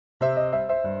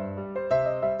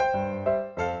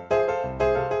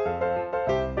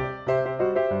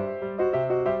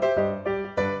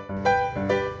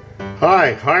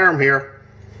Hi, Hiram here.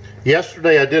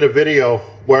 Yesterday I did a video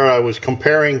where I was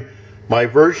comparing my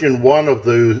version 1 of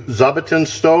the Zabuton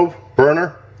stove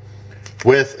burner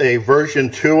with a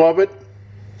version 2 of it.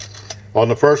 On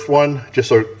the first one, just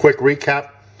a quick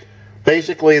recap.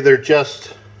 Basically, they're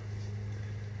just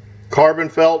carbon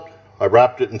felt. I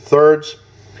wrapped it in thirds,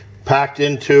 packed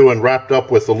into and wrapped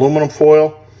up with aluminum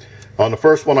foil. On the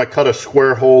first one, I cut a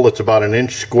square hole that's about 1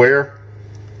 inch square.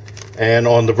 And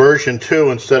on the version 2,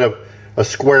 instead of a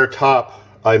square top,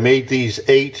 I made these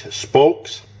 8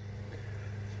 spokes.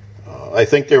 I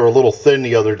think they were a little thin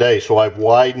the other day, so I've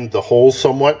widened the holes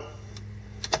somewhat.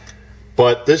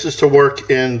 But this is to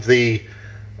work in the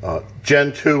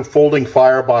Gen2 Folding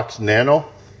Firebox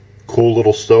Nano. Cool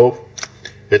little stove.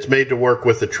 It's made to work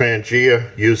with the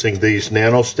Trangia using these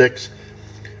nano sticks.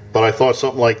 But I thought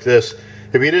something like this,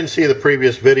 if you didn't see the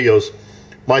previous videos,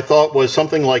 my thought was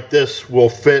something like this will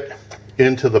fit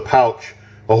into the pouch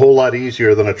a whole lot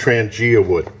easier than a Trangia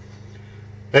would.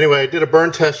 Anyway, I did a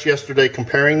burn test yesterday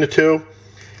comparing the two,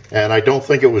 and I don't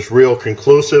think it was real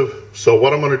conclusive. So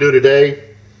what I'm going to do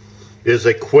today is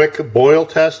a quick boil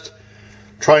test,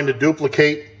 trying to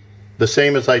duplicate the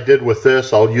same as I did with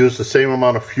this. I'll use the same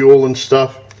amount of fuel and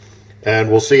stuff,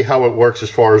 and we'll see how it works as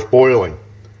far as boiling.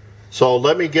 So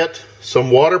let me get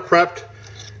some water prepped,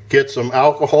 get some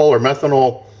alcohol or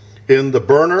methanol in the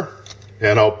burner,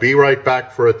 and I'll be right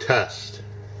back for a test.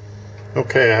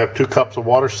 Okay, I have 2 cups of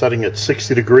water setting at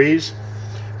 60 degrees.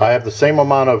 I have the same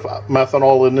amount of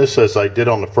methanol in this as I did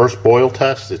on the first boil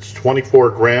test. It's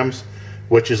 24 grams,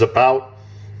 which is about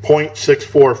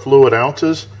 0.64 fluid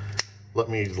ounces. Let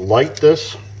me light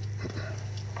this.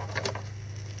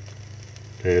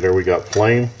 Okay, there we got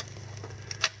flame.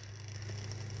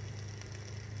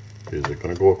 Is it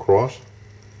going to go across?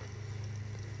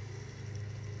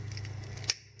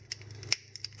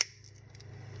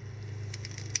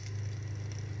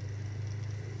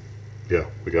 Yeah,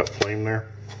 we got flame there.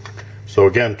 So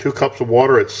again, 2 cups of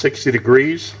water at 60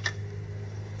 degrees.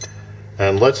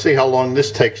 And let's see how long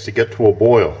this takes to get to a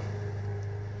boil.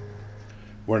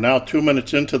 We're now 2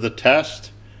 minutes into the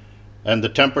test, and the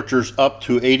temperature's up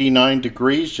to 89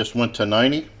 degrees, just went to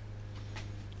 90.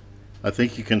 I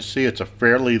think you can see it's a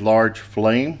fairly large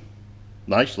flame.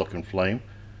 Nice looking flame.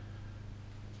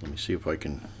 Let me see if I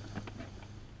can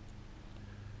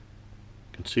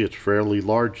see it's fairly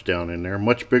large down in there,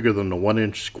 much bigger than the 1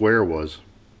 inch square was.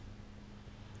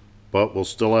 But we'll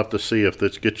still have to see if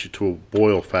this gets you to a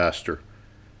boil faster.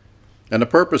 And the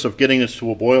purpose of getting this to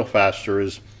a boil faster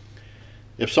is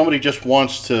if somebody just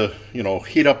wants to,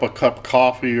 heat up a cup of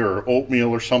coffee or oatmeal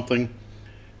or something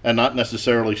and not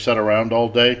necessarily sit around all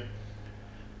day.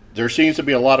 There seems to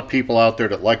be a lot of people out there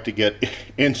that like to get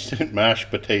instant mashed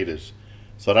potatoes.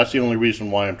 So that's the only reason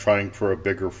why I'm trying for a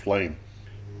bigger flame.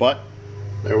 But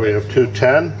there we have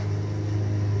 210,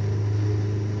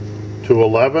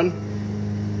 211,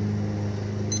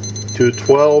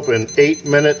 212 in 8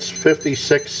 minutes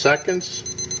 56 seconds.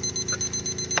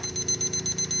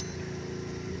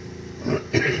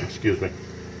 Excuse me.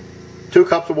 2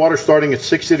 cups of water starting at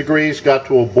 60 degrees got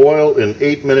to a boil in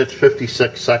 8 minutes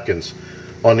 56 seconds.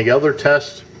 On the other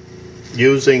test,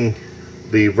 using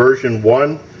the version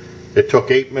 1, it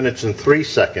took 8 minutes and 3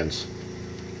 seconds.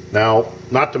 Now,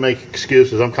 not to make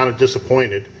excuses, I'm kind of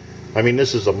disappointed. I mean,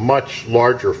 this is a much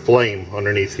larger flame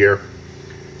underneath here.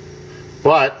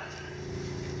 But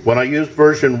when I used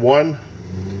version 1,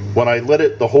 when I lit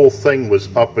it, the whole thing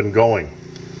was up and going.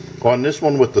 On this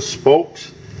one with the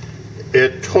spokes,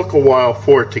 it took a while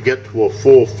for it to get to a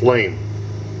full flame.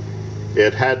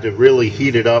 It had to really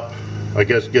heat it up, I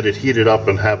guess get it heated up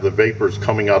and have the vapors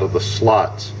coming out of the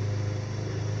slots.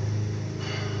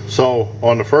 So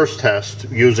on the first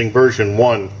test, using version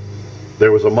 1,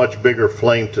 there was a much bigger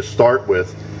flame to start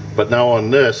with. But now on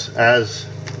this, as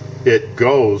it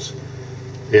goes,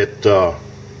 it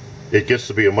gets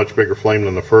to be a much bigger flame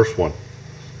than the first one.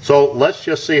 So let's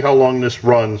just see how long this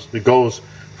runs. It goes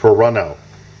for run out.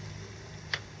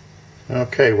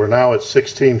 Okay, we're now at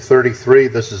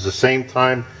 16:33. This is the same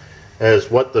time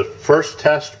as what the first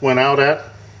test went out at.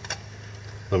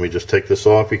 Let me just take this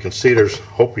off. You can see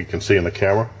hope you can see in the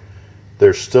camera,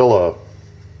 there's still a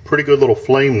pretty good little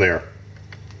flame there.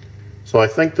 So I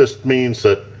think this means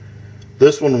that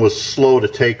this one was slow to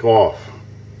take off,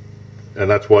 and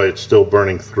that's why it's still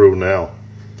burning through now.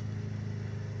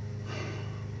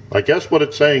 I guess what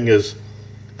it's saying is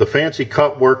the fancy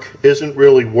cut work isn't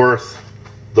really worth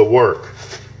the work.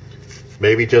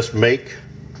 Maybe just make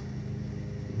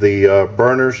the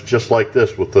burners just like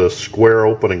this with the square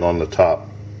opening on the top.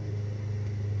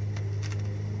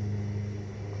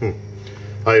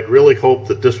 I had really hoped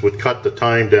that this would cut the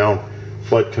time down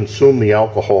but consume the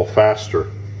alcohol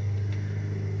faster.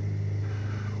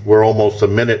 We're almost a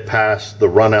minute past the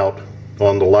run out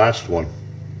on the last one,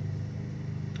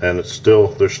 and there's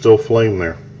still flame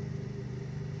there.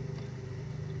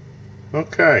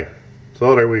 Okay,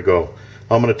 so there we go.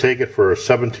 I'm going to take it for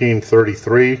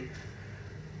 1733,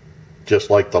 just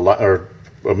like or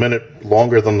a minute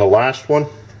longer than the last one,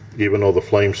 even though the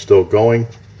flame's still going.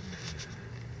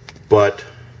 But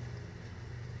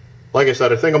like I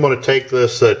said, I think I'm going to take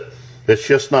this, that it's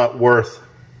just not worth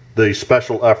the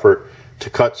special effort to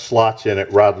cut slots in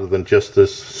it rather than just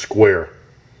this square.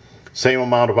 Same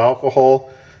amount of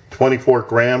alcohol, 24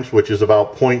 grams, which is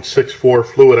about 0.64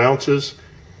 fluid ounces.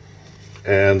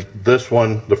 And this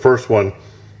one, the first one,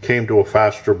 came to a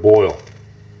faster boil.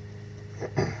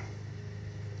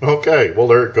 Okay, well,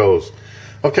 there it goes.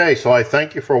 Okay, so I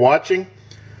thank you for watching.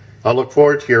 I look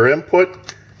forward to your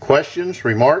input, questions,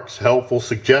 remarks, helpful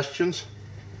suggestions.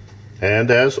 And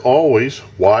as always,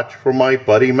 watch for my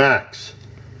buddy Max.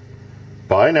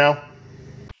 Bye now.